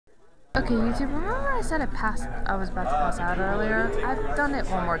Okay, YouTube, remember I said I was about to pass out earlier? I've done it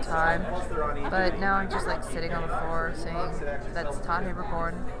one more time, but now I'm just like sitting on the floor saying that's Todd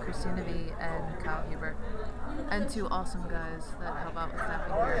Habercorn, Christina V, and Kyle Hebert, and two awesome guys that help out with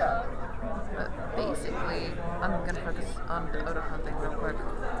staffing here. But basically, I'm gonna focus on the Otakon thing real quick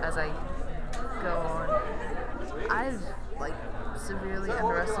as I go on. I've like severely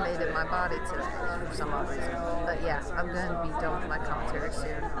underestimated my body today for some odd reason. But yeah, I'm gonna be done with my commentary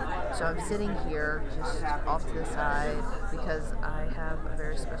soon. So I'm sitting here just off to the side because I have a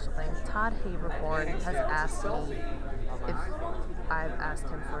very special thing. Todd Habercorn has asked me if I've asked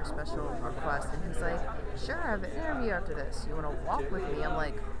him for a special request, and he's like, "Sure, I have an interview after this. You want to walk with me?" I'm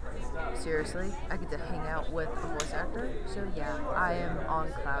like, seriously, I get to hang out with a voice actor. So yeah, I am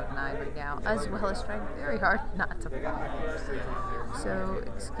on cloud 9 right now, as well as trying very hard not to fall. So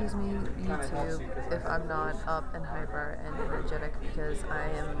excuse me, YouTube, if I'm not up and hyper and energetic because I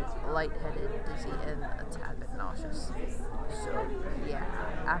am lightheaded, dizzy, and a tad bit nauseous. So yeah,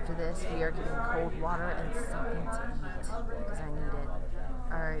 after this we are getting cold water and something to eat because I need it.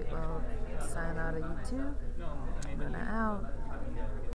 Alright, well, sign out of YouTube. Luna out.